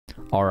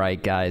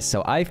Alright guys,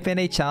 so I've been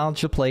a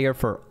Challenger player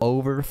for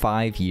over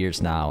 5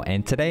 years now,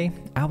 and today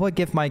I will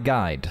give my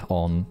guide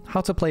on how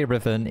to play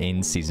Riven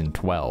in Season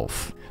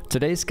 12.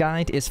 Today's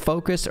guide is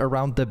focused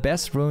around the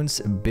best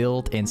runes,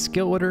 build and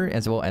skill order,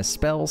 as well as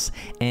spells,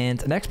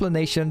 and an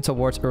explanation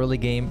towards early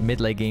game,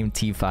 mid-late game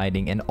team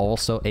fighting, and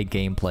also a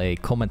gameplay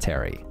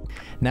commentary.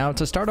 Now,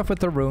 to start off with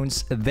the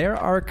runes, there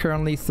are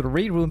currently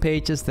 3 rune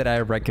pages that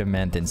I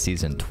recommend in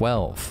Season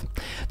 12.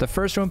 The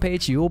first rune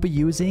page you will be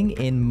using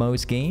in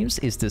most games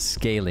is the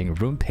Scaling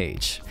rune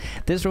page.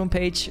 This rune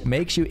page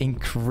makes you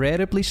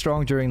incredibly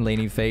strong during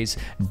laning phase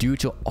due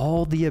to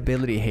all the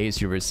ability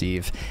haste you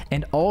receive,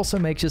 and also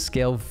makes you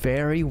scale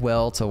very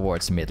well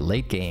towards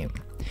mid-late game.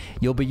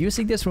 You'll be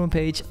using this rune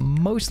page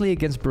mostly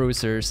against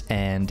bruisers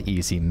and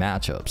easy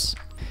matchups.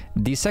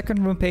 The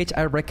second rune page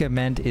I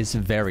recommend is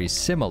very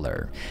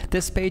similar.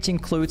 This page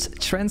includes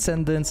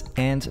Transcendence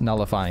and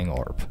Nullifying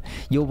Orb.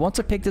 You'll want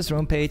to pick this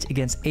rune page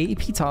against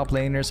AP top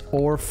laners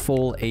or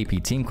full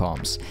AP team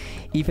comps.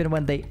 Even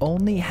when they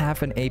only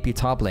have an AP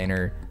top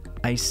laner,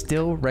 I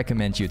still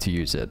recommend you to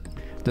use it.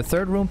 The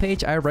third rune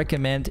page I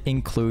recommend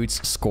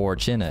includes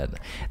Scourge in it.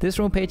 This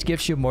rune page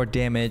gives you more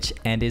damage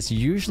and is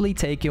usually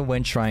taken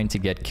when trying to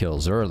get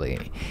kills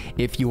early.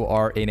 If you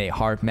are in a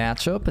hard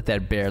matchup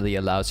that barely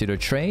allows you to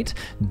trade,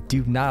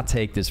 do not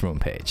take this rune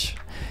page.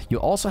 You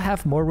also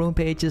have more rune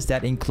pages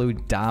that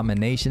include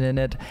Domination in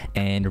it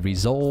and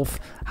Resolve.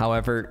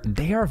 However,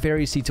 they are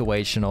very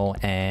situational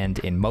and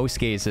in most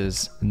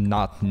cases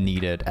not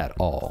needed at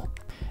all.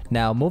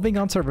 Now, moving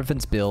on to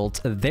Riven's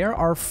build, there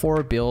are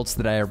 4 builds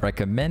that I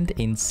recommend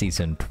in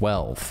Season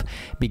 12.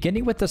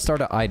 Beginning with the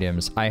starter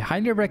items, I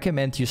highly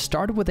recommend you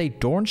start with a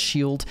Dorn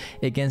Shield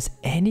against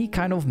any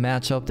kind of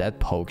matchup that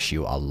pokes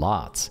you a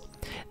lot.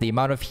 The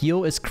amount of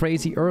heal is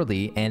crazy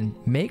early and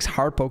makes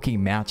hard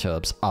poking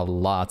matchups a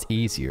lot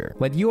easier.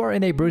 When you are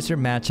in a bruiser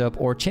matchup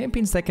or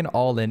champions that can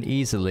all-in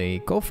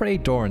easily, go for a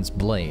Dorn's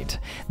Blade.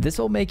 This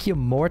will make you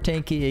more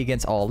tanky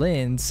against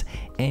all-ins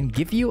and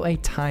give you a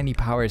tiny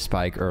power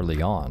spike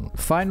early on.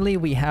 Finally,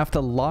 we have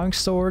the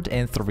Longsword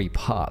and 3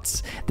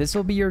 pots. This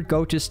will be your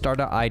go-to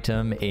starter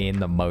item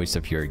in most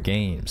of your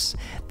games.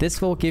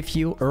 This will give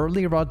you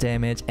early raw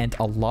damage and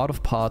a lot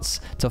of pots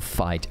to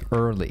fight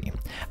early.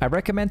 I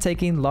recommend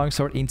taking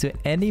Longsword into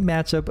any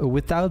matchup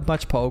without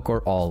much poke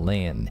or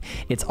all-in.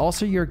 It's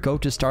also your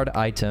go-to starter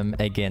item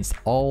against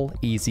all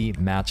easy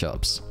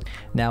matchups.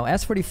 Now,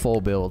 as for the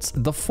full builds,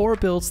 the 4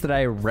 builds that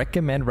I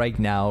recommend right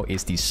now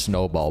is the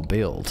Snowball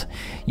build.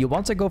 You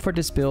want to go for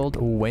this build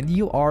when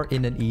you are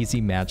in an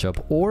easy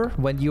matchup or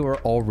when you are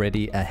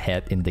already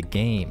ahead in the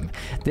game.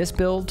 This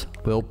build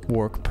will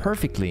work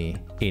perfectly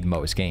in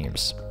most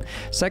games.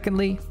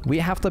 Secondly, we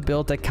have the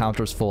build that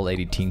counters full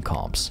AD team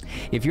comps.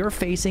 If you're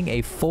facing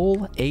a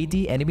full AD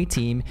enemy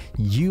team,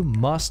 you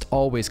must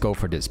always go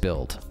for this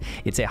build.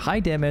 It's a high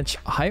damage,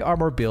 high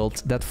armor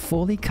build that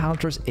fully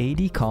counters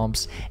AD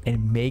comps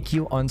and make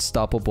you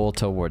unstoppable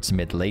towards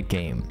mid-late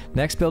game.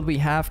 Next build we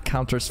have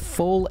counters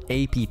full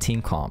AP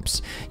team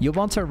comps. You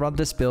want to run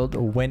this build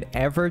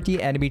whenever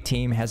the enemy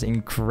team has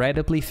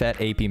incredibly fat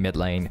AP mid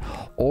lane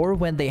or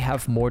when they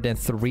have more than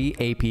 3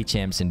 AP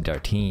champs in their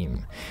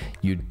team.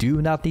 You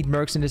do not need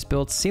mercs in this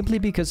build simply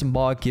because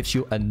Mog gives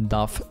you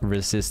enough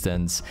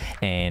resistance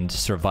and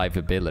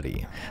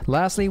survivability.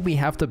 Lastly, we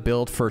have the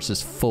build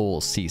versus full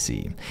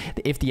CC.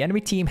 If the enemy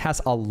team has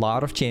a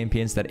lot of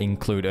champions that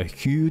include a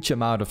huge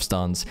amount of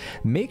stuns,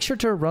 make sure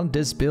to run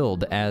this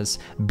build as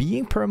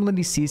being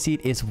permanently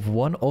CC'd is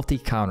one of the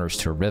counters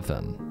to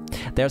Riven.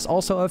 There's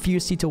also a few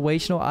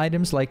situational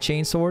items like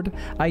Chainsword.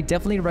 I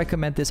definitely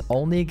recommend this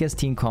only against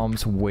team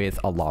comps with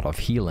a lot of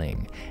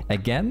healing.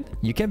 Again,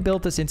 you can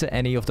build this into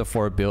any of the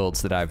 4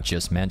 builds that I've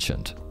just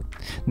mentioned.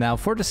 Now,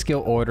 for the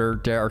skill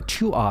order, there are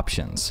 2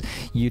 options.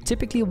 You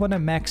typically want to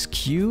max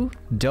Q,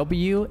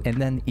 W,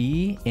 and then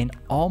E in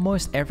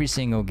almost every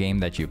single game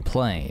that you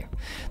play.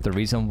 The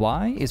reason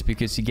why is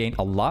because you gain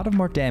a lot of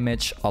more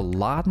damage, a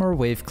lot more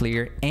wave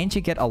clear, and you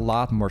get a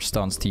lot more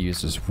stuns to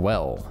use as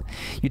well.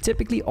 You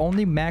typically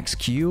only max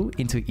Q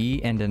into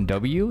E and then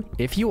W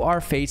if you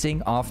are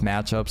facing off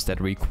matchups that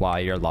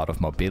require a lot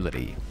of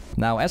mobility.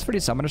 Now, as for the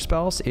summoner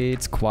spells,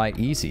 it's quite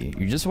easy.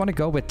 You just want to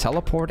go with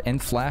Teleport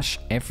and Flash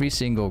every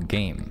single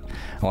game.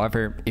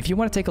 However, if you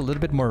want to take a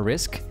little bit more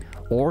risk,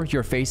 or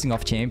you're facing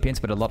off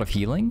champions with a lot of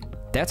healing,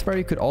 that's where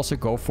you could also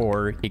go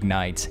for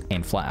Ignite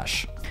and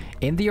Flash.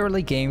 In the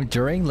early game,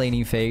 during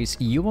laning phase,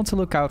 you want to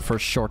look out for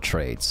short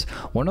trades.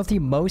 One of the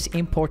most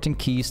important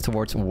keys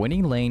towards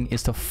winning lane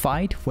is to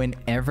fight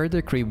whenever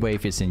the creep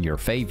wave is in your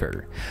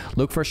favor.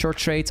 Look for short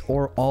trades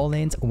or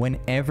all-ins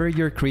whenever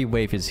your creep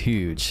wave is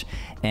huge.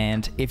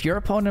 And if your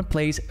opponent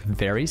plays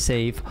very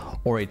safe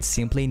or it's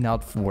simply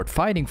not worth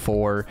fighting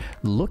for,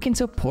 look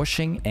into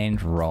pushing and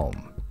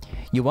roam.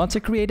 You want to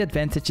create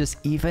advantages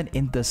even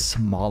in the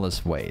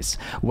smallest ways.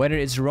 Whether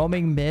it's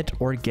roaming mid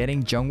or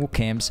getting jungle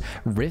camps,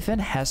 Riven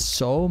has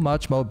so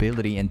much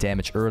mobility and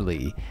damage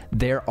early.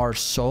 There are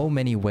so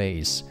many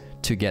ways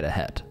to get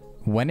ahead.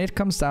 When it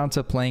comes down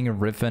to playing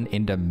Riven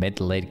in the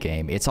mid-late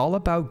game, it's all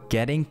about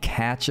getting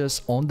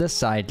catches on the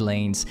side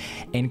lanes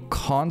and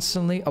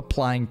constantly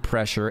applying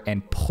pressure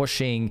and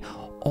pushing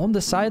on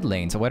the side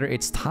lanes. Whether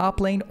it's top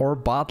lane or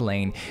bot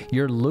lane,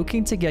 you're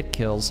looking to get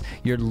kills,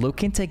 you're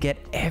looking to get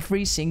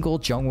every single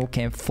jungle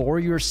camp for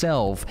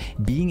yourself,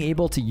 being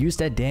able to use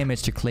that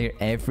damage to clear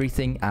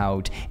everything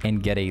out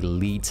and get a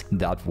lead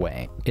that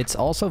way. It's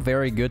also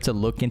very good to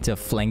look into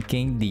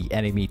flanking the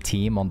enemy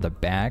team on the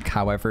back.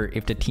 However,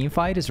 if the team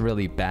fight is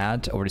really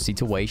bad or the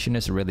situation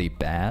is really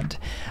bad,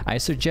 I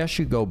suggest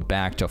you go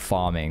back to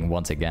farming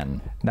once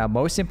again. Now,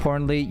 most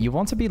importantly, you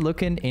want to be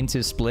looking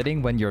into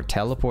splitting when your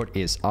teleport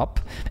is up.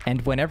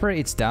 And whenever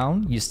it's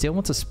down, you still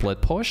want to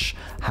split push.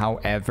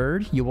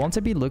 However, you want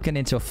to be looking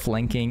into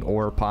flanking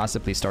or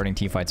possibly starting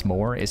teamfights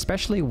more,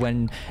 especially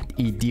when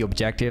the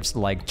objectives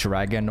like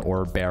Dragon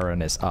or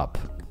Baron is up.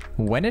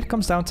 When it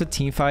comes down to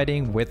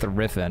teamfighting with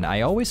Riven,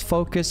 I always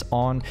focus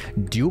on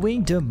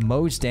doing the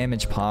most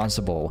damage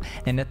possible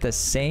and at the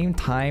same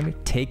time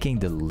taking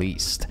the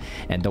least.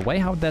 And the way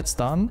how that's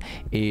done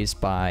is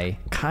by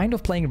kind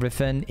of playing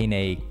Riven in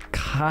a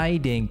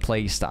kiting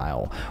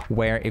playstyle,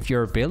 where if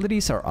your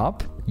abilities are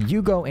up,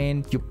 you go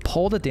in, you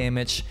pull the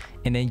damage,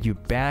 and then you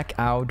back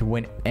out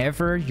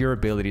whenever your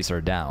abilities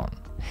are down.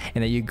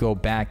 And then you go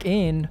back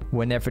in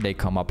whenever they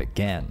come up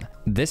again.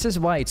 This is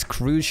why it's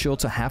crucial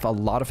to have a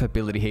lot of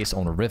ability haste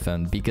on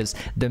Riven, because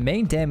the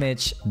main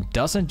damage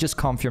doesn't just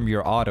come from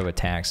your auto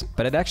attacks,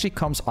 but it actually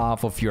comes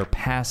off of your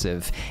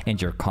passive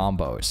and your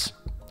combos.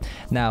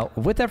 Now,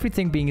 with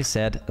everything being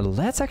said,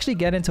 let's actually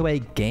get into a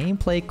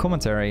gameplay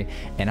commentary,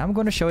 and I'm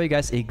going to show you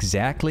guys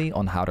exactly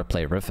on how to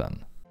play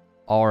Riven.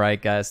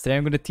 Alright guys, today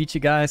I'm going to teach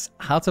you guys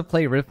how to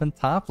play Riven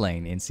top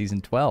lane in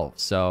Season 12.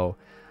 So,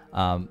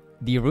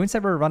 the runes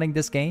that we're running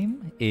this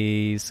game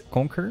is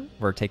Conquer.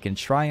 We're taking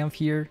Triumph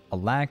here,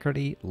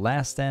 Alacrity,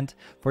 Last Stand.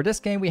 For this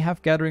game, we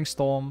have Gathering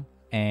Storm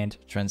and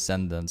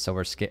Transcendence. So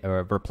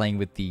we're playing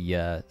with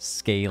the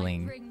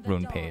scaling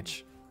rune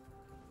page.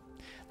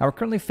 Now we're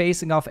currently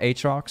facing off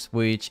Aatrox,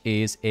 which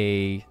is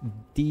a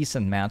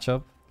decent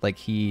matchup. Like,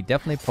 he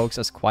definitely pokes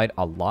us quite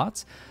a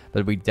lot,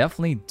 but we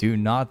definitely do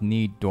not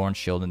need Dorn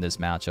Shield in this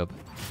matchup.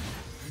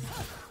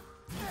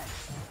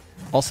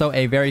 Also,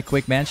 a very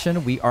quick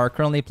mention, we are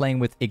currently playing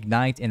with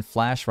Ignite and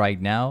Flash right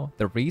now.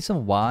 The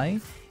reason why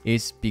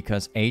is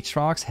because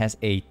Aatrox has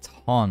a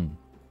ton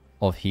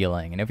of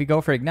healing. And if we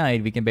go for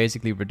Ignite, we can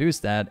basically reduce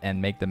that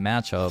and make the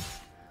matchup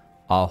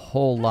a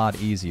whole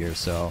lot easier.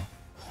 So,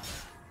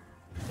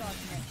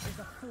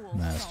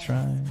 nice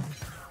try.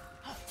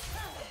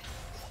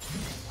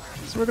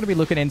 So we're going to be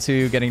looking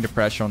into getting the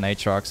pressure on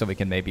Aatrox so we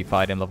can maybe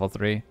fight him level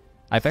 3.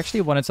 I've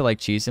actually wanted to like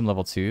cheese him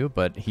level 2,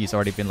 but he's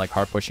already been like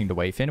hard pushing the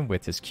wave in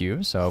with his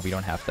Q, so we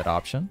don't have that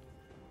option.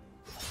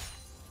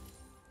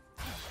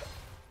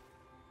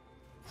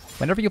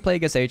 Whenever you play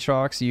against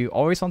Aatrox, you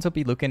always want to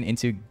be looking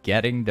into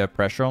getting the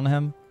pressure on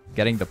him,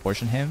 getting the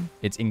push on him.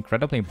 It's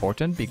incredibly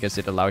important because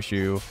it allows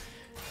you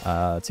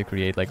to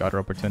create like other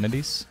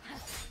opportunities.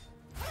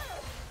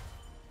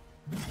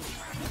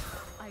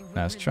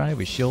 Nice try,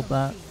 we shield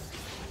that.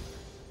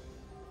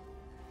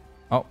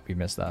 Oh, we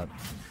missed that.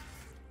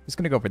 Just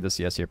gonna go for the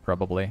CS here,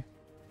 probably.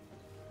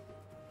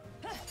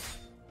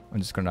 I'm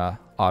just gonna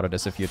auto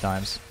this a few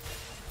times.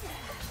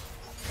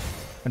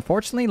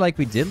 Unfortunately, like,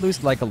 we did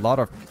lose like a lot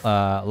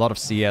of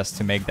CS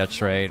to make that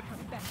trade.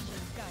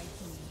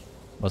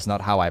 Was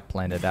not how I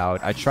planned it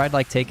out. I tried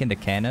like taking the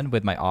cannon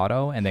with my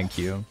auto and then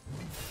Q.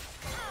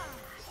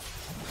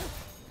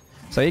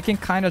 So you can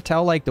kind of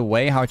tell like the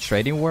way how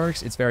trading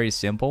works. It's very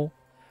simple.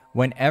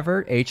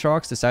 Whenever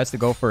Aatrox decides to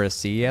go for a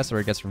CS or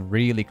it gets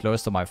really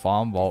close to my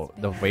farm while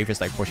the wave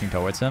is like pushing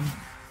towards him,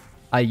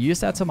 I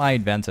use that to my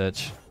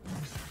advantage.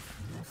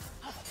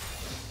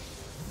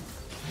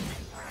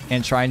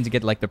 And trying to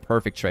get like the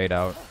perfect trade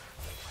out.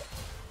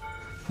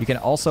 You can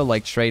also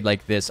like trade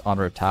like this on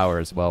our tower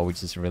as well,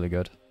 which is really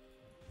good.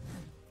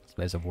 Let's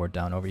place a ward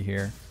down over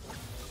here.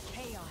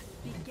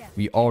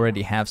 We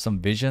already have some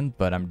vision,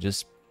 but I'm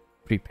just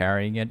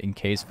preparing it in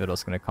case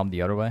Fiddle's gonna come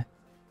the other way.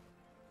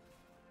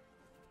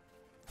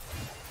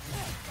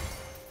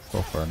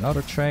 Go for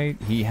another trade.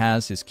 He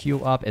has his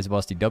Q up as well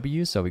as the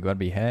W, so we gotta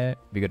be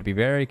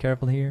very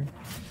careful here.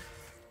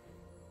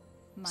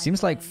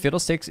 Seems like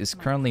Fiddlesticks is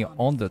currently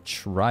on the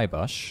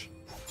Tribush,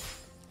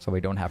 so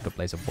we don't have to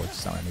place a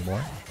Fortress down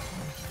anymore.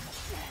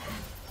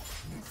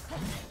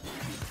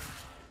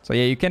 So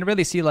yeah, you can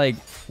really see like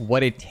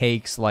what it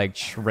takes like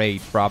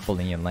trade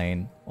properly in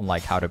lane on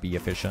like how to be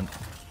efficient.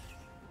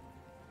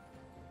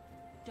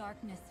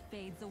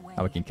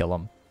 Now we can kill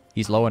him.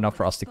 He's low enough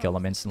for us to kill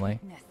him instantly.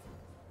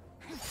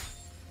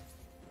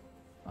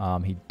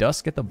 He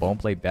does get the bone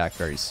plate back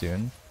very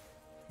soon.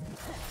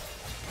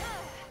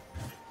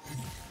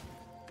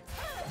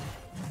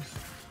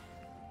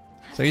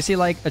 So you see,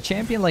 like, a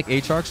champion like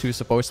Aatrox who's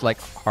supposed to,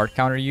 like, hard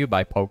counter you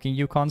by poking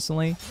you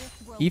constantly.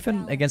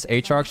 Even against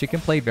Aatrox, you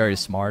can play very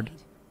smart.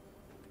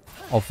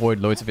 Avoid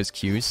loads of his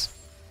Qs.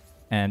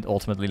 And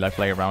ultimately, like,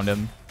 play around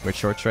him with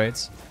short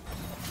trades.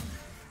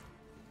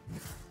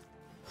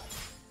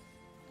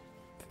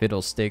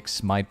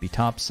 Fiddlesticks might be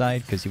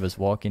topside because he was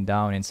walking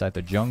down inside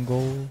the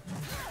jungle.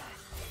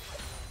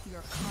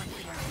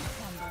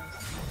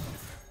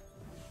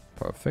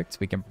 Perfect.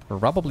 We can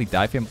probably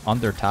dive him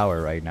under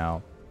tower right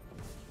now.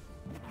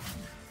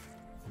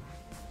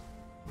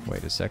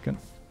 Wait a second.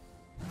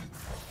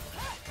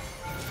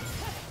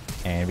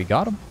 And we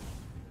got him.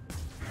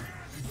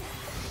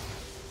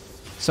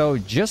 So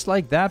just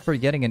like that, we're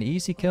getting an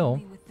easy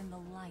kill.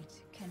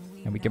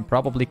 And we can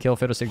probably kill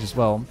Fiddlesticks as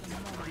well.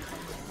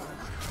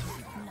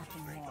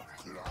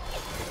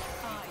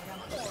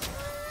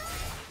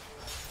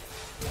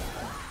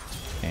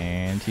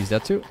 And he's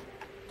dead too.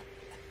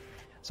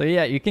 So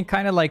yeah, you can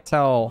kind of like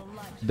tell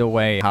the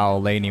way how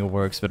laning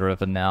works with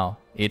Riven now.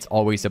 It's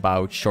always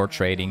about short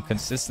trading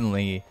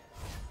consistently.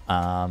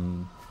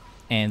 And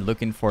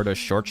looking for those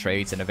short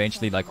trades and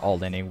eventually like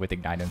all-inning with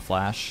Ignite and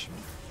Flash.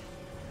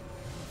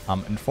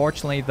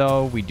 Unfortunately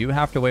though, we do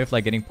have the wave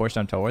like getting pushed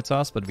on towards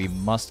us, but we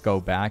must go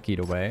back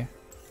either way.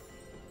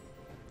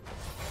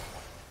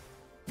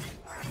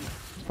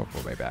 Let's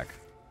go way back.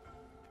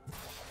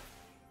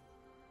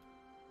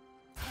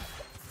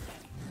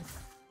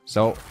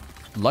 So,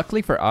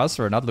 luckily for us,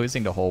 we're not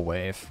losing the whole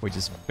wave, which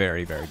is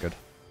very, very good.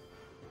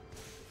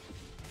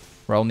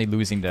 We're only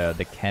losing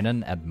the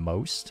cannon at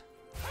most.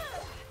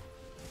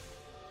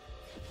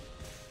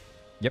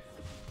 Yep.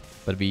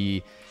 But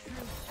we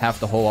have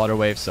the whole other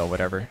wave, so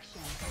whatever.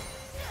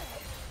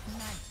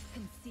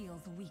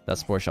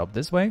 Let's push up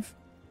this wave.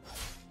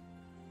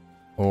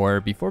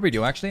 Or before we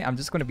do, actually, I'm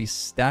just going to be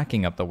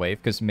stacking up the wave,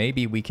 because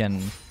maybe we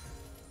can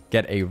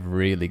get a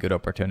really good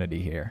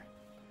opportunity here.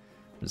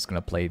 I'm just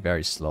going to play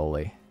very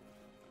slowly.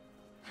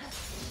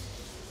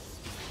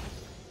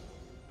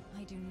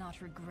 I do not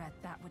regret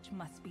that which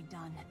must be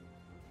done.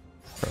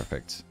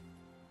 Perfect.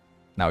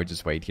 Now we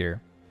just wait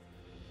here.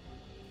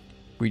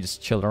 We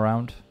just chill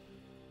around.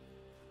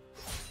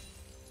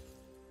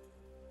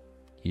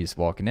 He's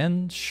walking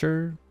in,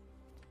 sure.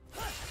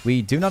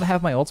 We do not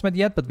have my ultimate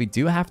yet, but we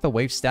do have the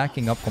wave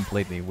stacking up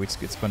completely,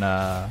 which is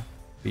gonna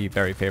be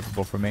very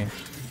favorable for me.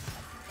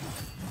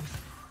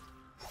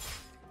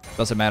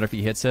 Doesn't matter if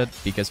he hits it,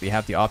 because we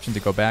have the option to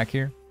go back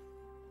here.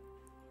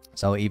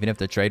 So even if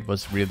the trade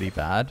was really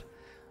bad,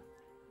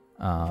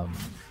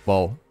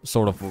 well,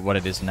 sort of what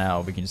it is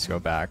now, we can just go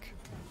back.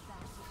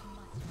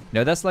 You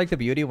know, that's like the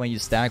beauty when you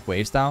stack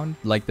waves down.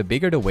 Like, the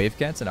bigger the wave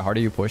gets and the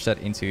harder you push that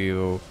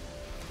into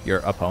your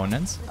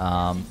opponents,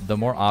 the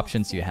more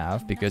options you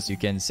have, because you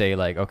can say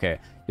like, okay,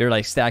 you're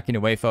like stacking the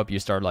wave up, you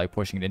start like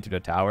pushing it into the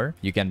tower.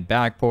 You can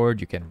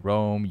backboard, you can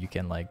roam, you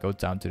can like go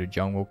down to the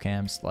jungle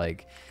camps.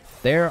 Like,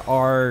 there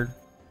are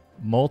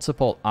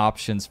multiple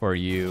options for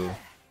you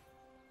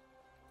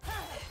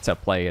to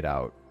play it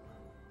out.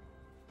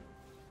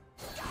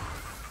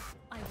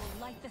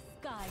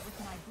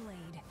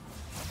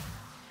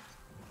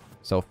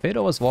 So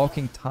Fiddle is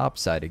walking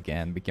topside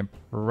again. We can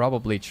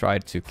probably try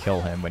to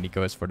kill him when he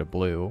goes for the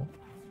blue.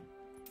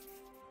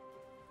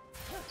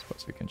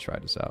 Suppose we can try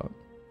this out.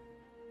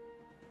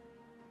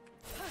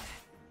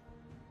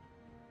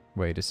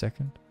 Wait a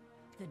second.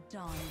 The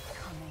dawn is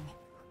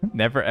coming.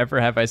 Never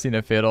ever have I seen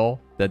a Fiddle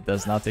that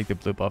does not take the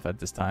blue buff at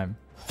this time.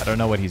 I don't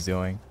know what he's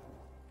doing.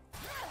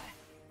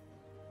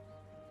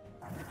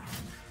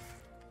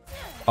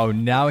 Oh,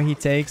 now he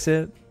takes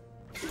it?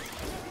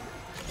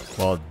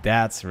 Well,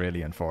 that's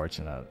really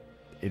unfortunate.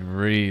 It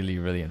really,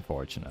 really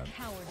unfortunate.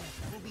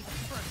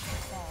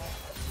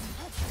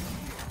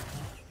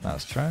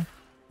 Let's try.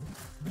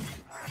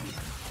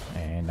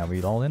 And now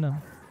we all in him.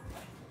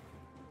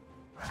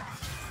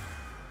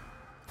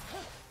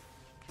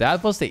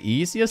 That was the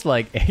easiest,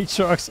 like,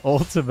 Aatrox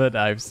ultimate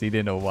I've seen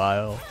in a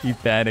while. He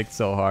panicked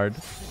so hard.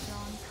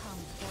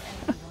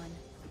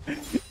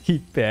 He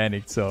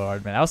panicked so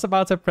hard, man. I was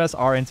about to press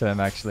R into him,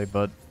 actually,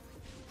 but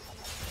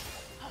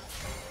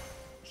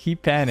he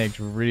panicked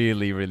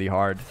really, really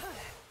hard.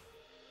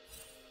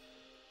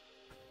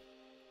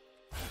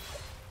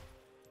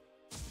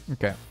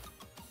 Okay.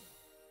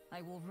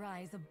 I will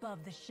rise above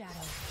the shadows.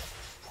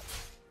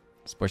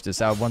 Let's push this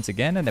out once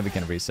again, and then we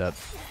can reset.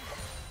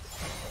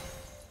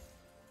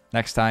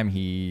 Next time,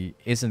 he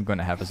isn't going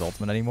to have his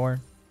ultimate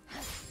anymore.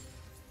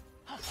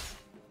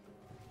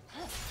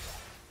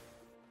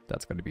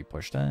 That's going to be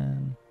pushed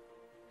in.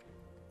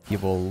 He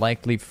will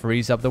likely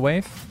freeze up the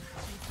wave.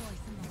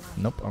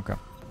 Nope, okay,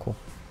 cool.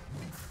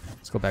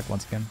 Let's go back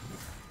once again.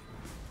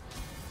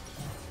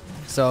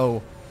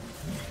 So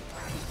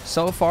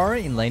far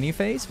in laning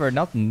phase, we're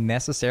not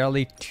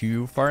necessarily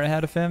too far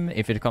ahead of him.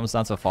 If it comes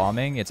down to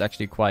farming, it's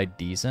actually quite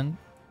decent,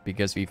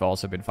 because we've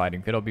also been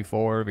fighting Fiddle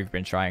before. We've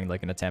been trying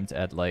like an attempt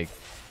at like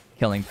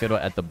killing Fiddle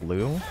at the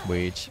blue,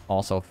 which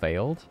also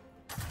failed.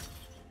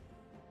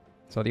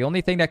 So the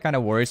only thing that kind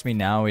of worries me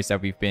now is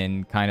that we've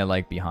been kind of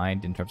like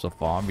behind in terms of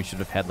farm. We should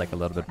have had like a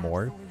little bit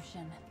more.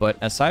 But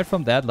aside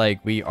from that,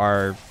 like we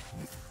got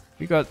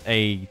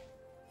a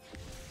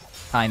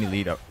tiny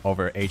lead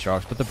over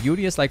Aatrox. But the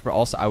beauty is like we're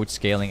also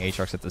outscaling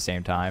Aatrox at the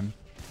same time.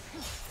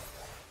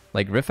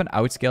 Like Riven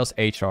outscales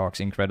Aatrox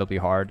incredibly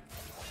hard.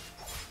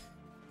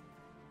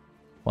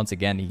 Once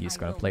again, he's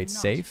gonna play it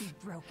not safe.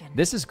 be broken.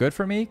 This is good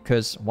for me,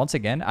 because once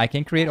again, I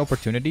can create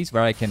opportunities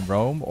where I can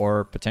roam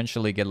or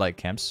potentially get like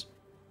camps.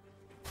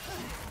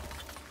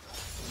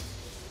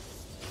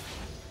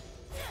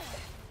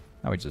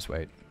 Now we just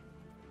wait.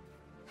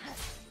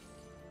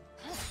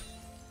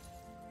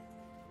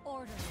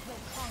 Order will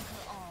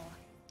conquer all.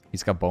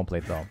 He's got bone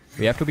plate though.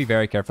 We have to be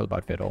very careful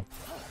about Fiddle.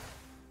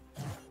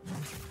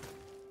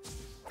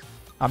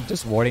 I'm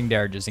just warding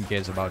there just in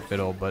case about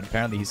Fiddle, but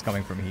apparently he's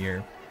coming from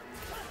here.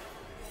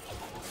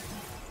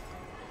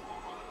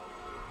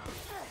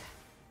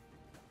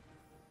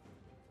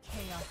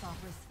 Chaos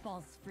offers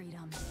false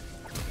freedom.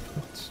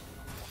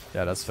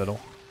 Yeah, that's Fiddle.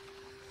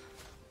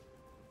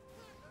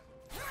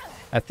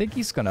 I think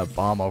he's gonna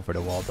bomb over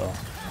the wall though.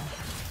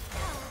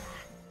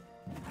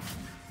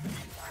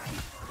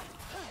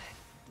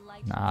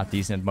 Nah,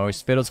 decent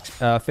most.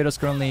 Fiddle's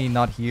currently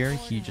not here.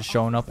 He just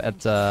shown up at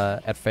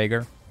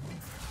Fager.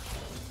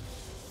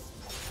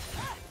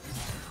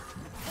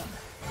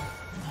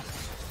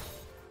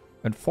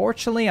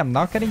 Unfortunately, I'm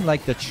not getting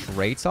like the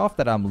traits off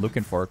that I'm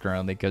looking for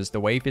currently, because the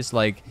wave is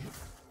like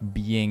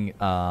being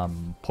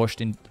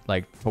pushed in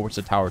like towards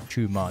the tower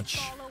too much.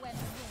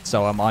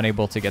 So I'm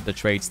unable to get the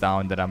traits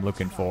down that I'm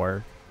looking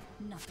for.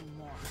 Nothing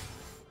more.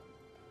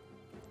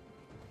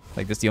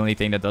 Like, that's the only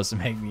thing that doesn't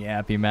make me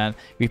happy, man.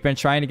 We've been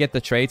trying to get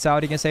the traits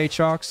out against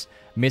Aatrox,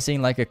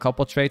 missing like a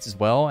couple traits as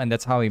well, and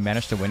that's how we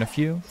managed to win a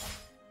few.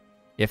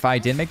 If I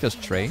did make those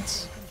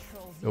traits,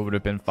 it would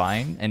have been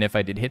fine. And if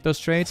I did hit those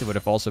traits, it would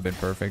have also been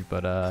perfect,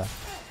 but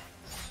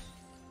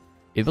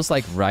it was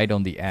like right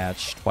on the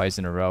edge twice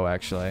in a row,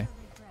 actually.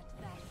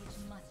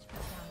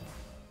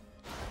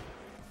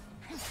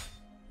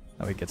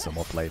 Now we get some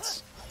more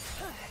plates.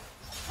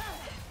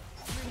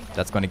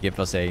 That's going to give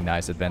us a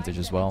nice advantage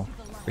as well.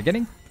 We're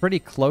getting pretty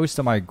close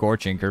to my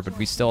Gorchinker, but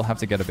we still have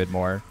to get a bit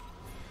more.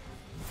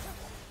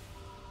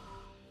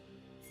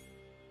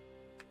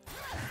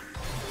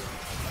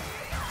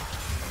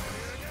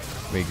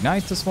 We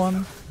ignite this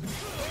one.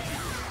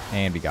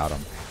 And we got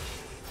him.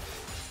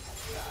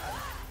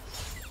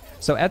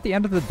 So at the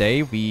end of the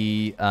day,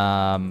 we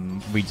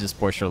just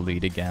push our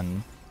lead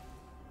again.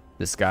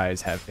 This guy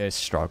is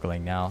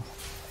struggling now.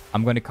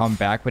 I'm going to come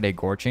back with a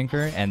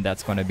Gorchinker, and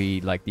that's going to be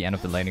like the end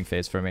of the laning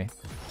phase for me.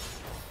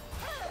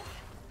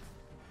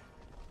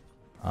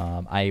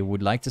 I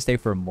would like to stay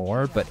for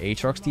more, but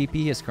Aatrox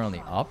TP is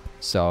currently up,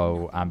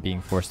 so I'm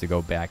being forced to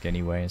go back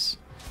anyways.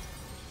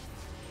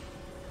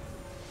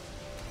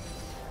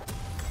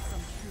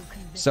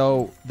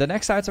 So the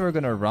next item we're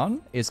going to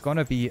run is going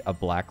to be a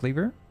Black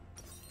Lever.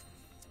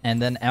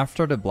 And then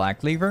after the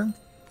Black Lever,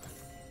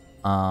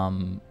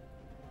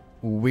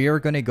 we're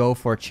going to go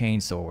for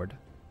Chainsword.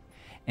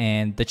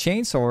 And the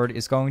Chainsword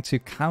is going to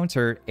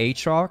counter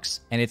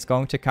Aatrox, and it's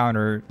going to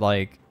counter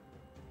like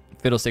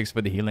Fiddlesticks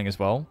with the healing as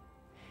well.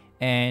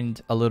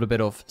 And a little bit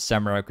of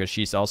Samurai, because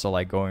she's also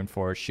like going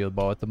for Shield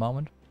Bow at the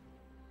moment.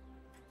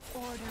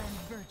 Order and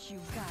virtue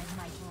guide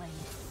my blade.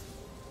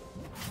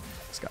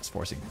 This guy's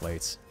forcing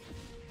plates.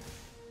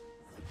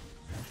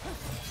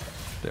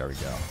 There we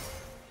go.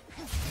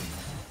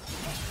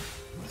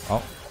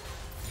 Oh.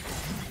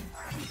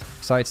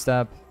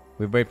 Sidestep.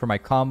 We wait for my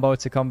combo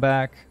to come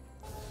back.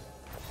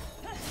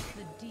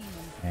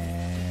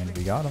 And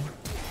we got him.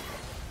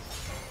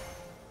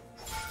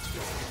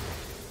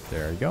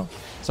 There you go.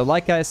 So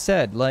like I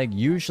said, like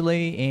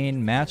usually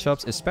in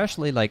matchups,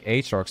 especially like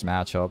Aatrox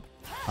matchup,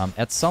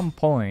 at some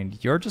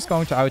point you're just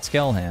going to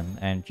outscale him.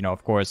 And you know,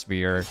 of course,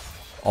 we are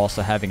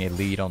also having a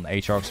lead on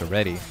Aatrox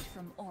already.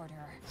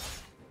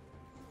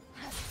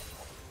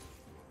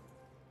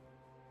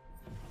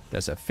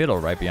 There's a Fiddle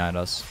right behind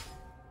us.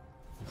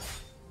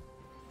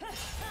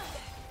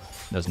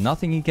 There's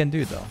nothing he can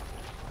do though.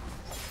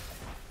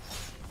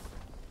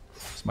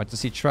 As much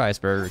as he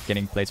tries, we're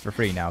getting plates for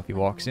free now. If he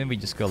walks in, we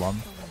just kill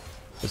him.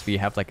 Because we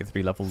have like a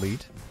 3-level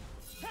lead.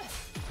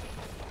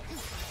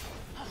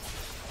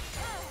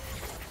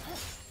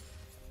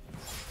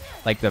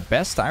 Like the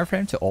best time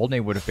frame to ult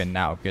would have been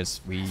now, because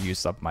we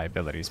used up my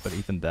abilities, but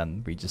even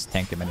then we just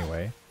tanked him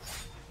anyway.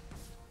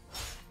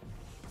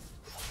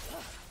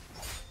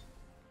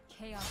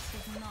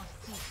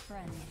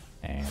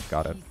 And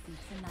got it.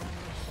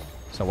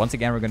 So once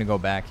again we're gonna go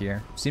back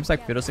here. Seems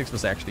like Fiddlesticks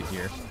was actually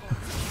here.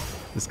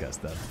 This guy's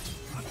dead.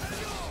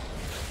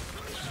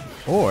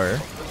 Or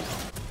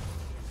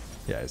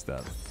yeah, he's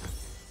dead.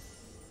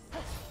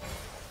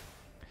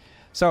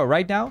 So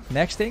right now,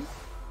 next thing.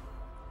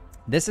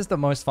 This is the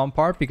most fun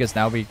part, because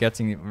now we're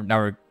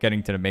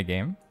getting to the mid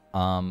game.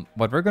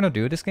 What we're gonna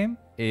do this game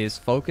is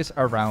focus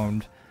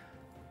around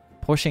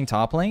pushing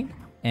top lane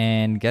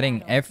and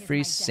getting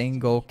every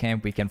single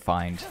camp we can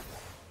find.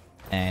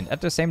 And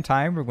at the same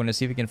time, we're gonna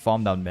see if we can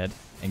farm down mid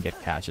and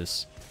get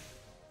catches.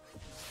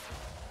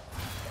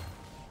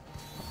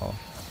 Oh,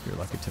 you're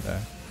lucky today.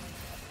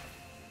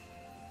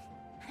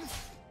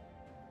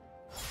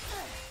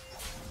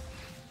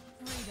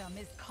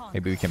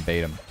 Maybe we can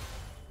bait him.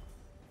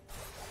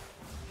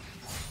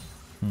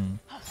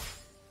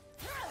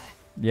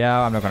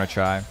 Yeah, I'm not gonna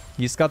try.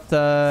 He's got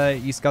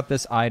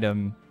this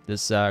item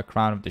This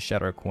Crown of the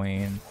Shadow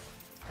Queen.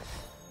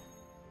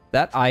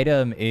 That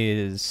item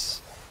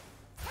is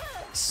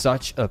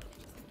such a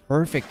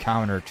perfect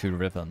counter to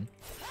Riven,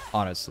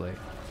 honestly.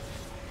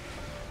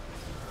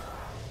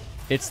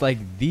 It's like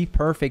the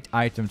perfect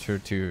item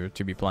to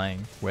be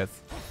playing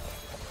with.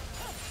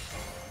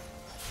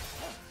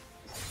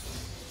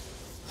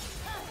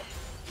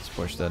 Let's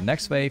push the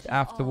next wave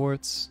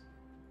afterwards.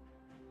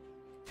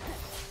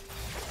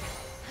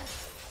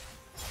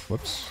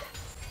 Whoops.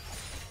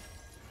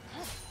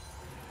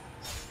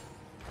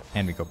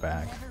 And we go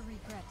back.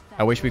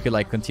 I wish we could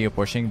like continue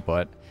pushing,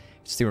 but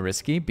it's still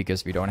risky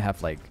because we don't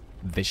have like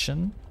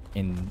vision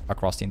in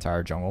across the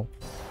entire jungle.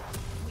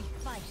 We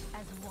fight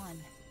as one.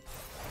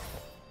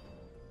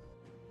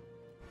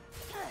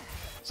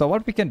 So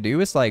what we can do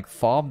is like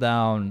farm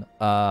down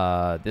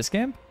this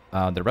camp,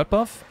 the red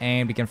buff,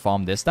 and we can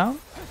farm this down.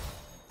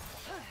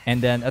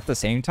 And then at the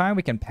same time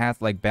we can path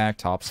like back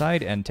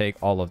topside and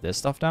take all of this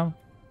stuff down.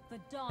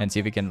 And see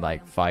if we can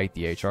like fight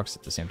the Aatrox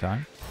at the same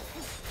time.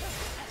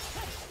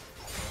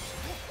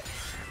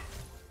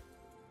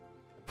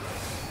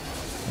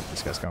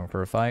 This guy's going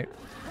for a fight.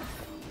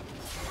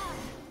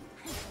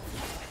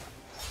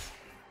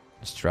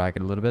 Let's drag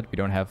it a little bit. We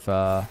don't have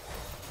oh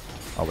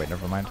wait,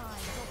 never mind.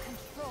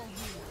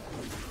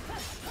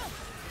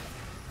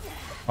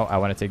 Oh, I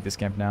want to take this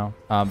camp now.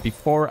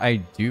 Before I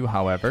do,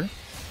 however,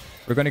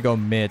 we're gonna go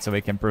mid so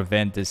we can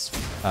prevent this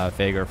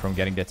Veigar from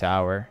getting the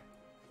tower.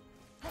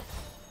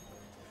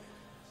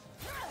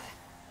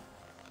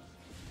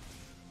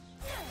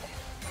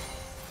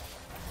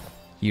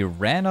 He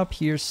ran up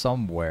here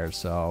somewhere,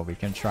 so we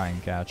can try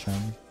and catch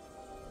him.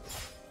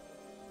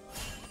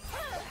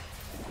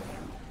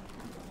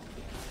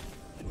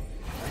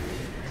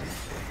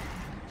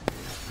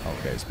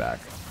 Okay, he's back.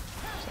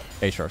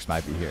 So, Aatrox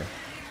might be here.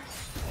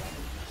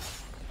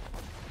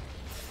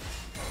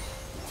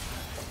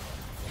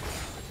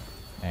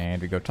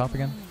 And we go top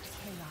again.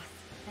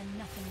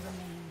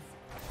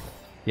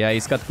 Yeah,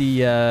 he's got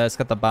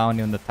the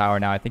bounty on the tower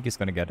now. I think he's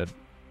gonna get it,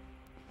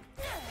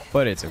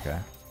 but it's okay.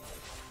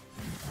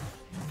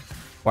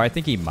 Or I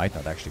think he might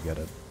not actually get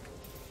it.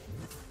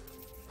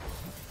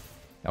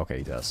 Okay,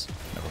 he does.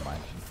 Never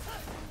mind.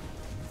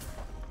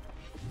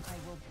 I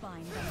will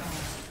bind them all.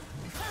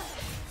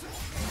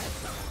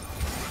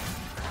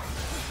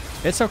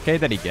 It's okay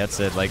that he gets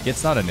it. Like,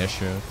 it's not an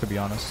issue, to be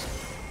honest.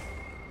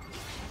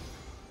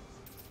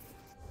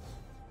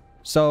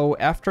 So,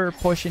 after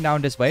pushing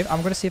down this wave,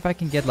 I'm gonna see if I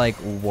can get, like,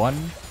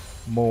 one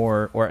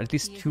more, or at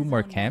least two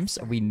more camps.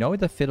 We know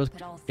the Fiddle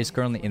is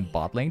currently in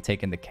bot lane,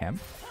 taking the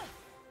camp.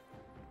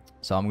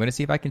 So I'm going to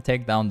see if I can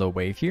take down the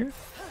wave here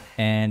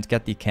and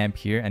get the camp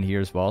here and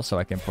here as well so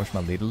I can push my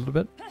lead a little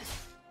bit.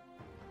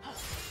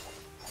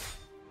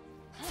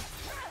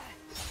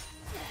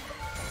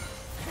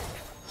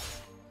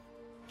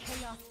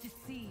 Chaos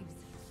deceives.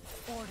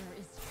 Order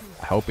is true.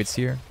 I hope it's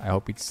here. I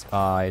hope it's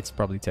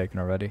probably taken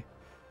already.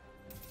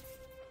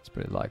 It's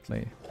pretty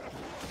likely.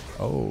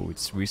 Oh,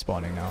 it's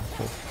respawning now.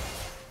 Cool.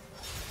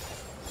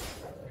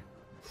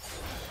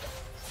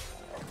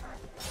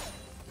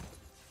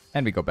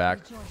 And we go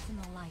back.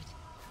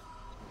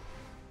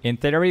 In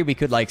theory, we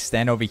could like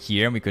stand over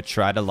here and we could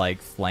try to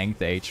like flank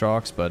the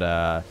Aatrox,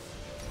 but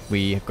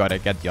we gotta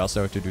get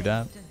Yasuo to do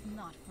that.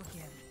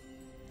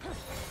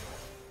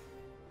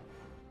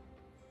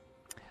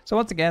 So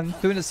once again,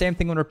 doing the same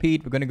thing on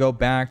repeat. We're gonna go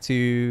back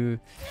to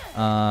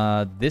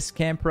this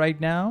camp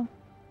right now.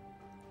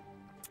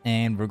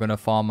 And we're gonna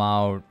farm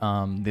out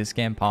this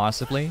camp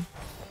possibly.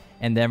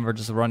 And then we're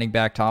just running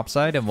back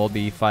topside and we'll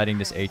be fighting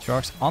this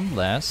Aatrox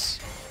unless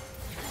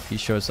he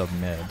shows up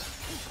mid.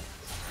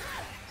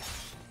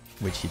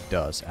 Which he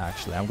does,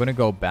 actually. I'm gonna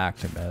go back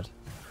to mid.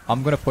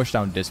 I'm gonna push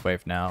down this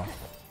wave now.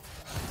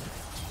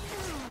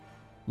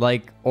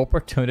 Like,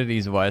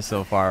 opportunities-wise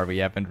so far, we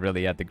haven't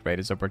really had the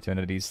greatest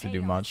opportunities to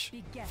do much.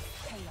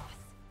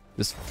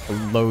 There's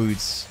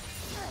loads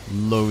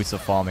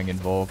of farming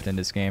involved in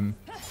this game.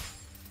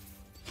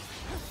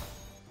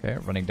 Okay,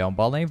 running down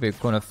bot lane. We're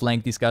gonna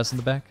flank these guys in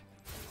the back.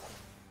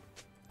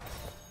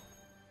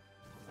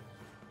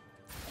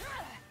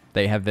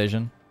 They have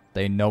vision.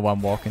 They know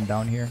I'm walking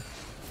down here.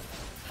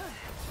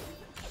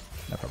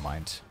 Never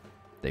mind.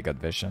 They got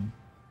vision.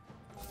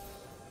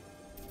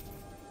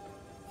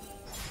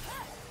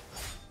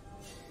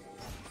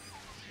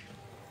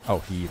 Oh,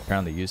 he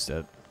apparently used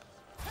it.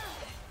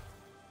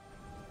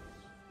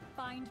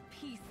 Find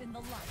peace in the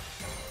light.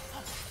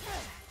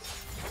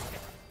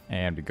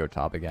 And we go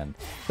top again.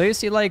 So you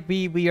see, like,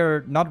 we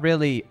are not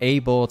really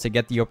able to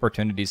get the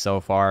opportunity so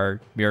far.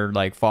 We're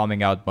like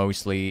farming out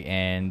mostly,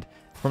 and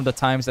from the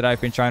times that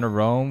I've been trying to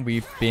roam,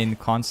 we've been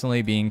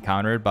constantly being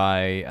countered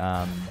by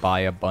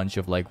a bunch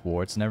of like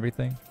wards and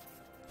everything.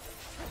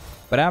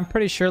 But I'm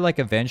pretty sure like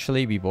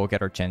eventually we will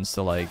get our chance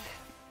to like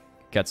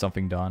get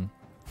something done.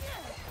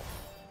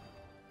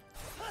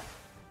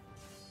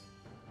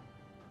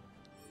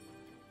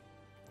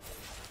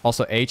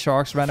 Also,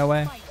 Aatrox ran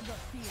away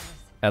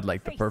at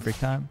like the perfect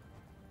time.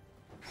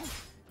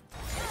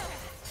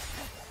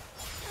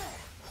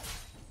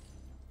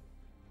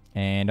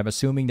 And I'm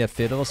assuming that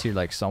Fiddle's here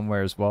like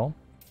somewhere as well.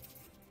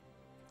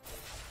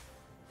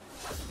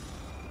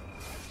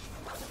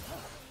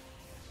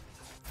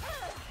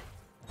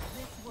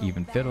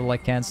 Even Fiddle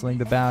like canceling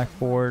the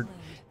backboard.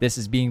 This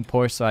is being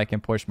pushed so I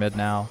can push mid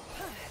now.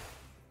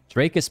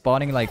 Drake is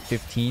spawning like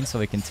 15 so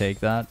we can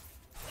take that.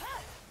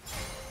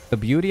 The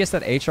beauty is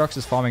that Aatrox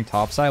is farming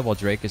topside while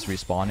Drake is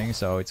respawning,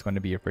 so it's going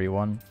to be a free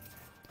one.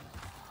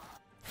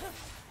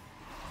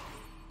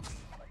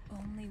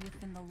 Only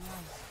within the light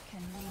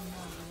can we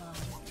know love.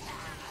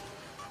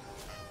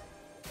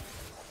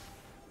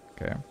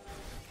 Okay.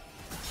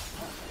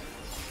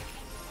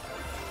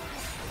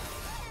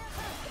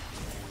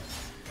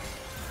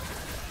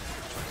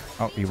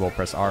 Oh, he will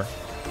press R.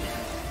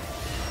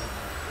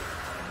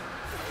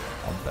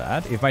 Not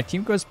bad. If my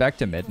team goes back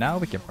to mid now,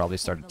 we can probably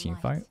start a team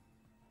fight.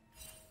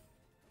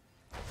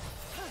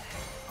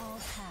 All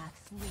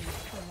paths lead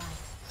to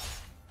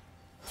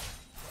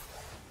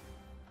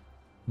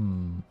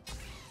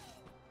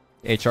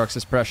light. Aatrox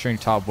is pressuring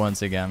top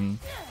once again.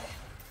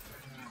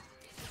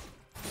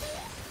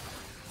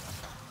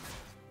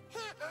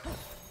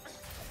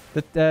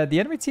 The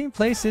enemy team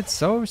plays it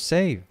so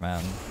safe,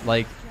 man.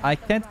 Like, I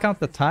can't count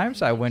the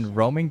times I went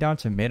roaming down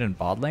to mid and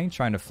bot lane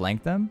trying to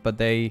flank them, but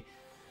they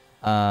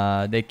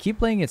keep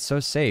playing it so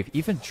safe.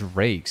 Even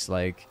Drakes,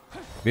 like,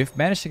 we've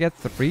managed to get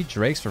 3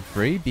 Drakes for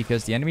free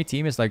because the enemy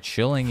team is like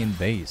chilling in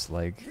base,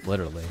 like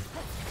literally.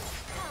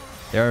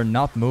 They're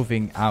not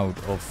moving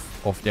out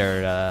of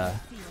their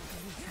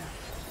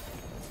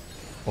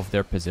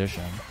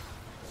position.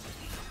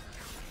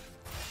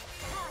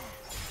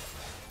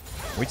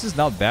 Which is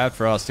not bad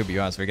for us, to be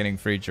honest. We're getting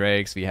free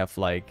Drakes. We have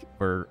like,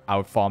 we're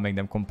out farming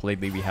them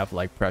completely. We have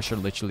like pressure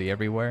literally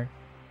everywhere.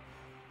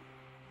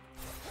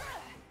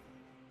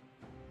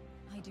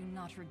 I do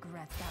not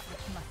regret that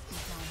which must be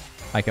done.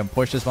 I can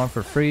push this one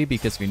for free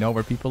because we know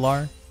where people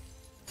are.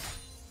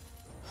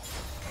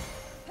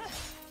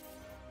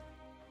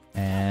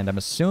 And I'm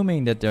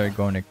assuming that they're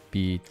going to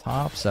be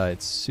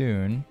topside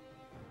soon.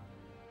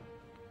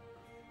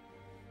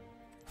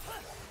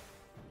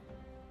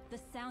 The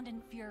sound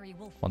and fury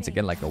will Once fade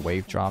again, like a from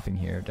wave the dropping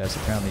here. That's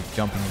apparently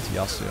jumping into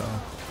Yasuo.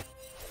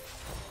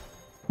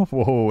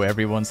 Whoa,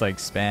 everyone's like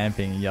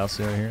spamming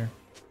Yasuo here.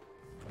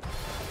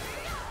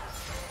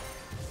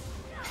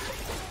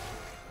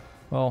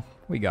 Well,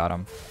 we got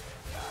him.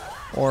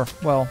 Or,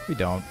 well, we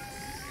don't.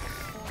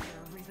 order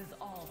reaches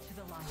all to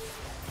the light.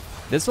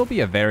 This will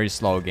be a very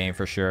slow game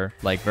for sure.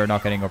 Like, we're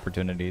not getting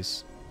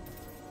opportunities.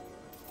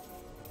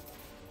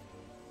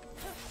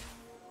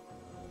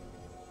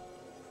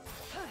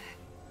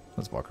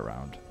 Let's walk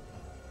around.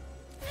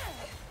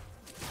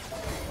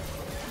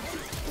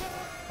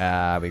 We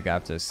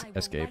have to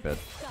escape it.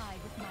 Side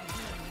with my will.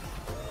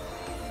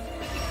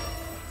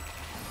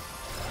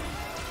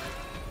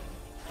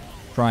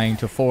 Trying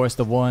to force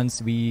the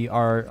ones we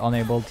are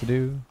unable to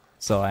do.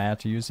 So I had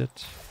to use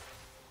it.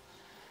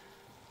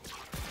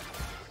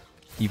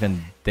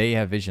 Even they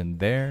have vision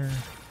there.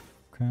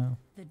 Okay.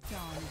 The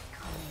dawn is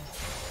coming.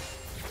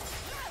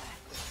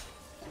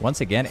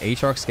 Once again,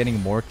 Aatrox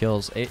getting more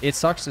kills. It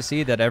sucks to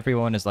see that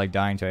everyone is like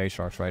dying to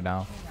Aatrox right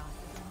now.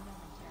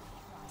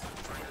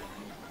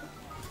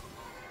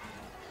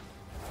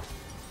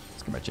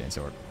 Let's get my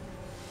chainsword.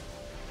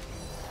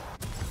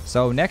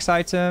 So next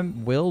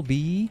item will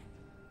be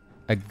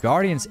a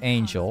Guardian's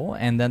Angel,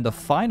 and then the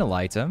final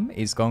item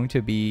is going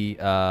to be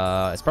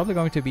it's probably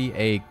going to be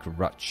a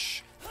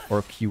Grudge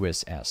or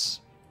QSS.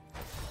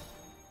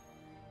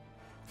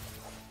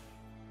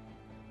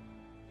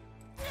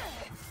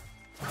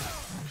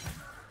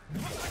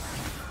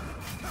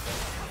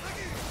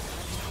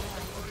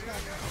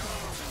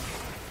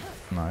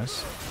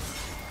 Nice.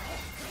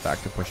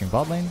 Back to pushing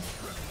bot lane.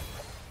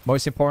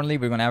 Most importantly,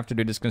 we're gonna have to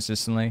do this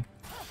consistently.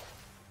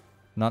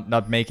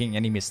 Not making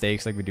any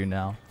mistakes like we do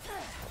now.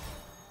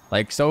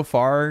 Like, so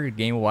far,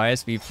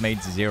 game-wise, we've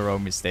made 0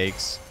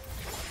 mistakes.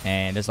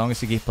 And as long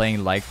as we keep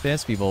playing like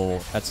this, we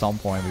will, at some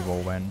point, we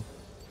will win.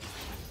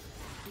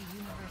 The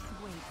universe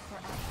waits for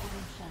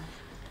absolution.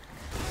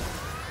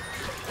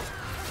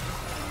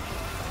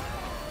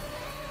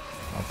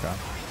 Okay.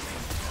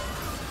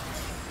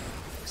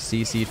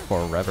 CC'd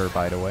forever,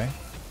 by the way.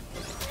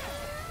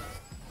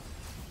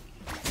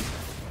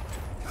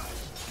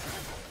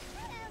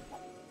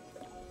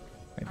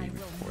 Maybe we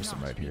force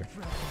him right here.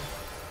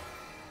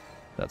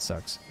 That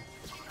sucks.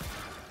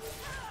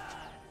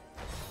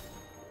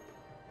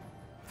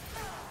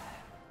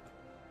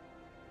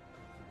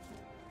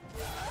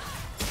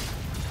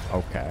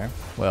 Okay.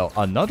 Well,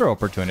 another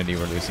opportunity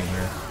we're losing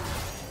here.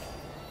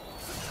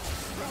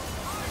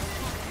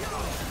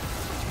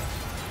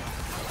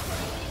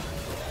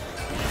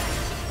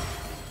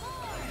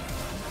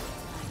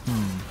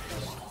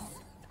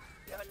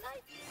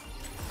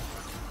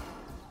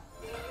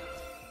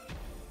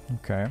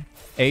 Okay.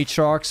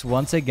 Aatrox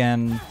once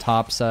again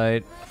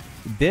topside.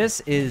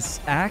 This is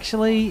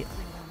actually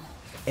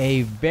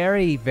a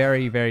very,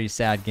 very, very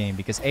sad game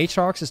because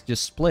Aatrox is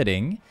just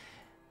splitting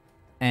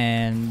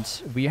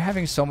and we are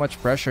having so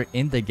much pressure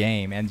in the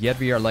game and yet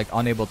we are like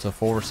unable to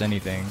force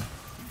anything.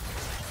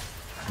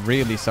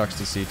 Really sucks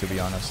to see, to be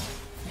honest.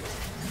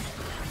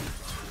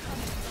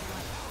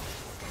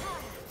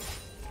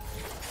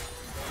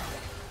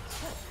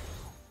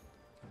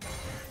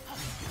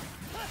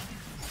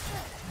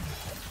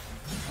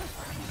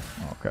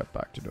 Okay,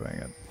 back to doing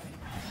it.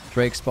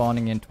 Drake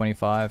spawning in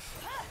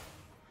 25.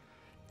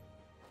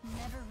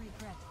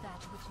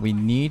 We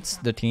need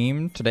the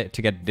team to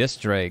get this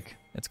Drake.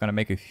 It's gonna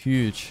make a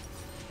huge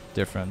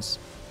difference.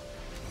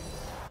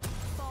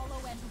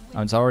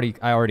 I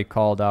already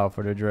called out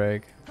for the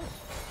Drake.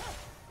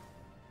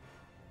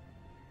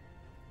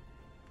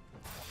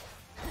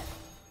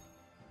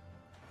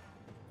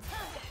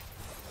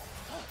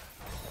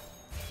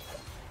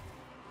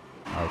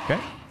 Okay,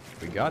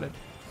 we got it.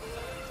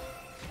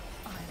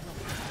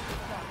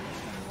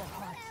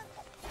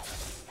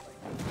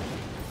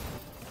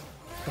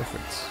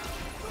 Perfect.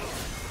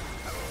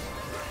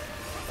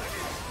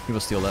 He will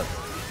steal that.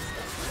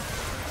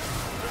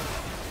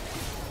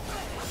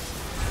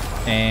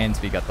 And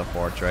we got the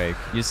 4 Drake.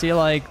 You see,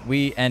 like,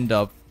 we end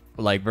up,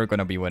 like, we're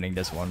gonna be winning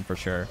this one for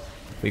sure.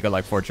 We got,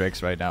 like, 4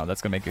 Drakes right now.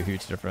 That's gonna make a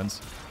huge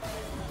difference.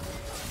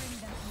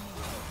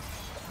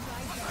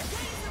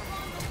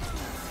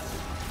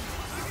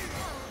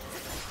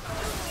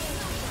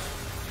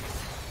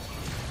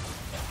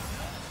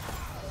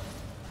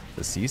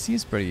 The CC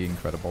is pretty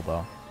incredible,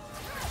 though.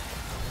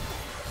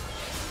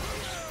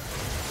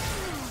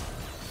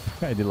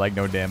 I did, like,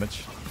 no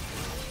damage.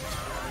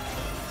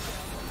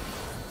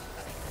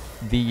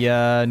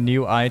 The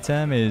new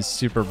item is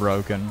super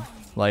broken.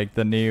 Like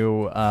the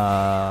new,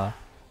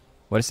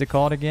 what is it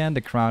called again?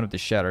 The Crown of the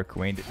Shadow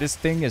Queen. This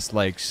thing is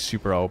like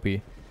super OP.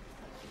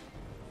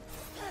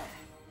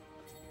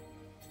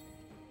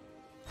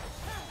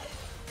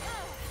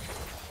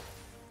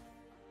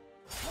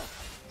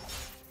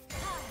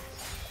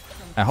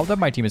 I hope that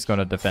my team is going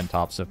to defend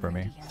top sub for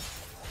me.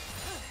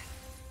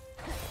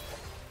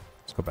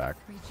 Let's go back.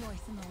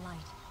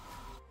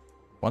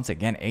 Once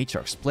again,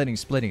 Aatrox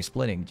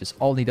splitting. Just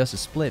all he does is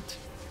split.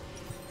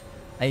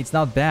 It's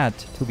not bad,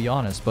 to be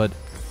honest, but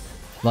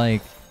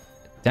like,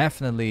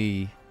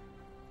 definitely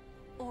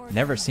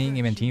never seeing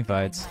him in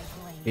teamfights.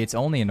 It's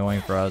only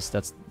annoying for us.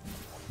 That's,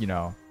 you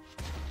know,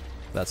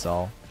 that's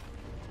all.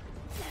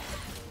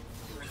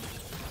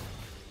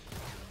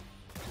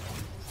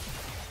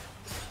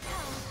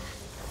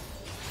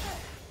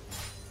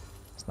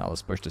 So now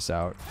let's push this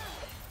out.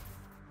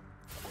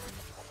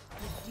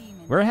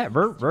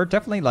 We're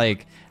definitely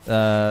like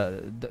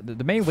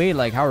the main way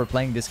like how we're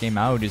playing this game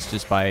out is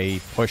just by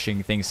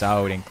pushing things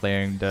out and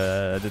clearing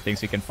the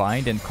things we can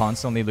find and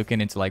constantly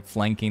looking into like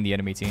flanking the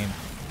enemy team.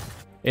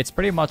 It's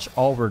pretty much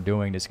all we're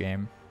doing this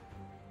game.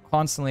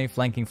 Constantly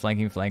flanking,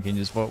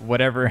 just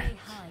whatever,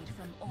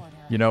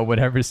 you know,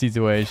 whatever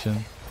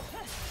situation.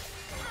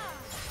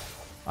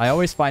 I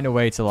always find a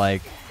way to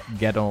like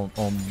get on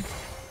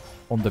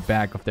the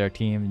back of their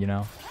team, you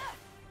know.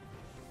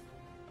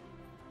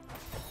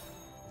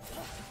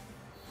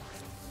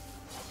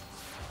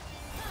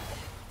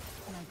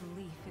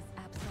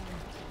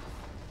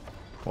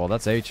 Well,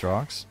 that's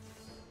Aatrox.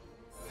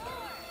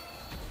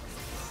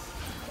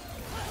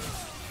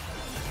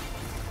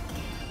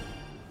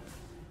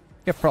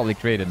 Could probably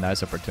create a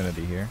nice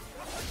opportunity here.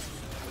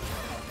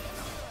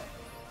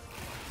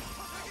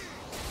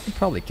 Could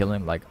probably kill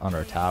him like on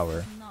our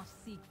tower.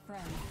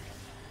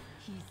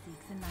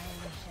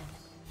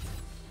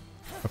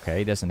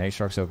 Okay, there's an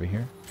Aatrox over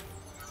here.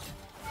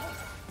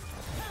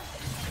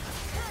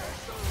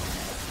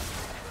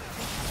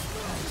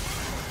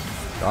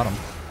 Got him.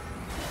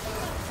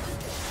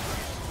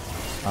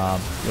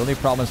 The only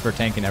problem is we're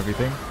tanking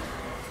everything.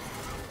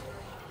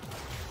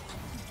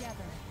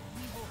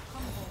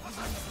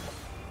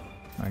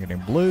 I'm getting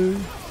blue.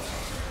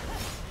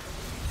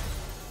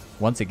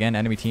 Once again,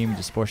 enemy team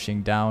just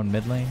pushing down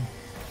mid lane.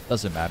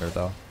 Doesn't matter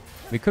though.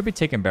 We could be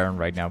taking Baron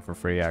right now for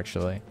free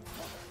actually.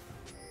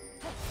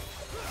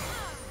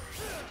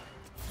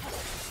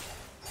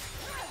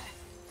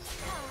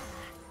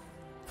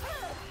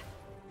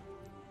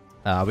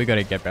 We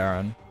gotta get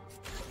Baron.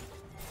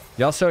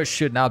 We also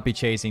should not be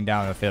chasing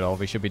down a Fiddle.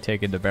 We should be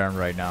taking the Baron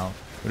right now.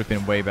 Would have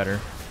been way better.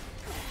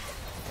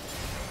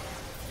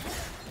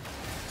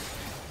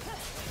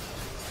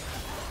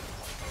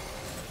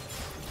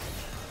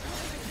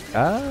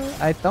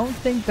 I don't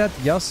think that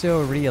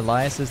Yasuo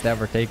realizes that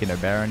we're taking a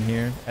Baron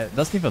here. It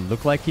doesn't even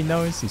look like he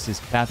knows. He's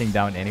just patting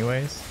down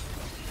anyways.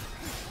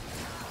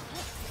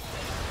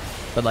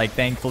 But like,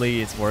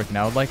 thankfully, it's working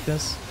out like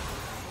this.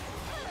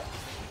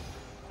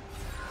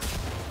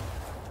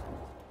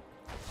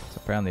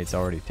 Apparently it's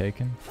already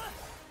taken.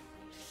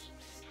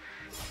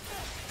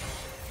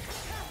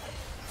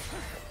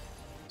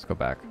 Let's go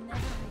back.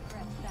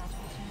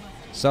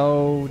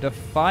 So the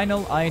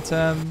final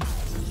item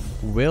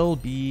will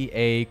be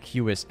a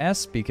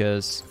QSS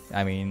because,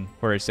 I mean,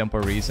 for a simple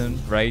reason,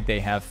 right? They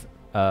have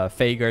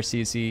Veigar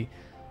CC,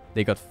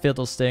 they got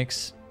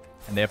Fiddlesticks,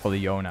 and they have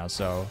Leona,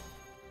 so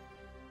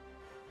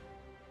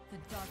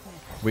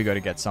we gotta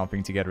get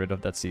something to get rid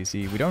of that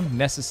CC. We don't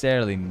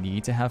necessarily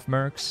need to have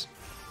Mercs.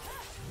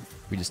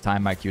 We just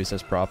time my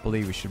QSS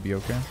properly, we should be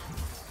okay.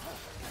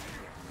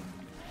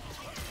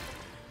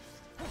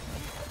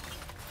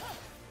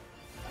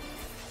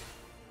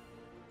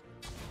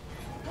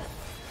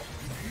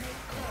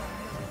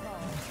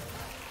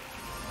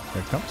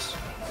 Here it comes.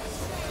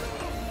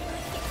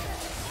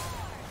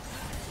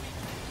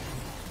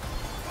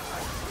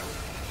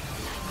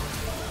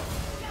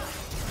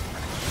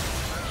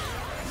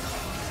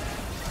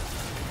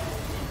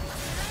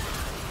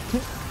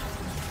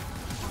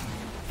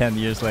 Ten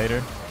years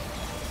later.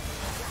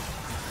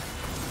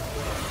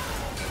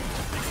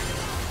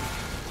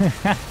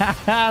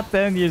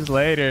 10 years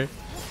later.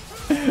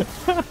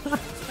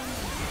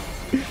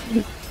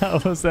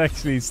 I was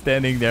actually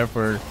standing there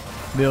for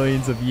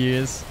millions of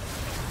years.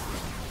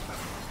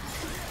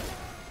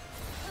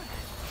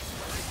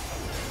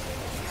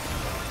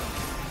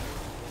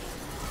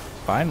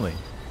 Finally.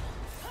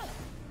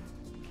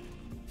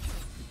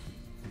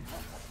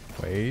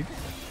 Wait.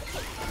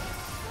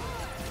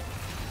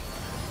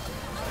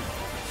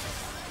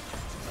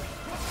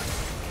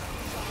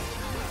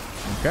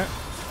 Okay.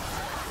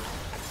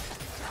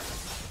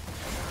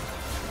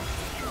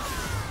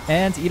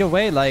 And either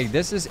way, like,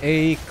 this is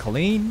a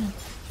clean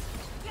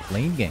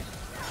game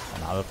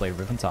on how to play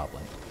Riven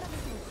Toplane.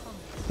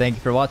 Thank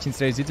you for watching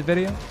today's YouTube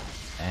video,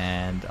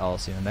 and I'll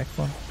see you in the next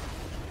one.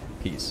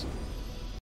 Peace.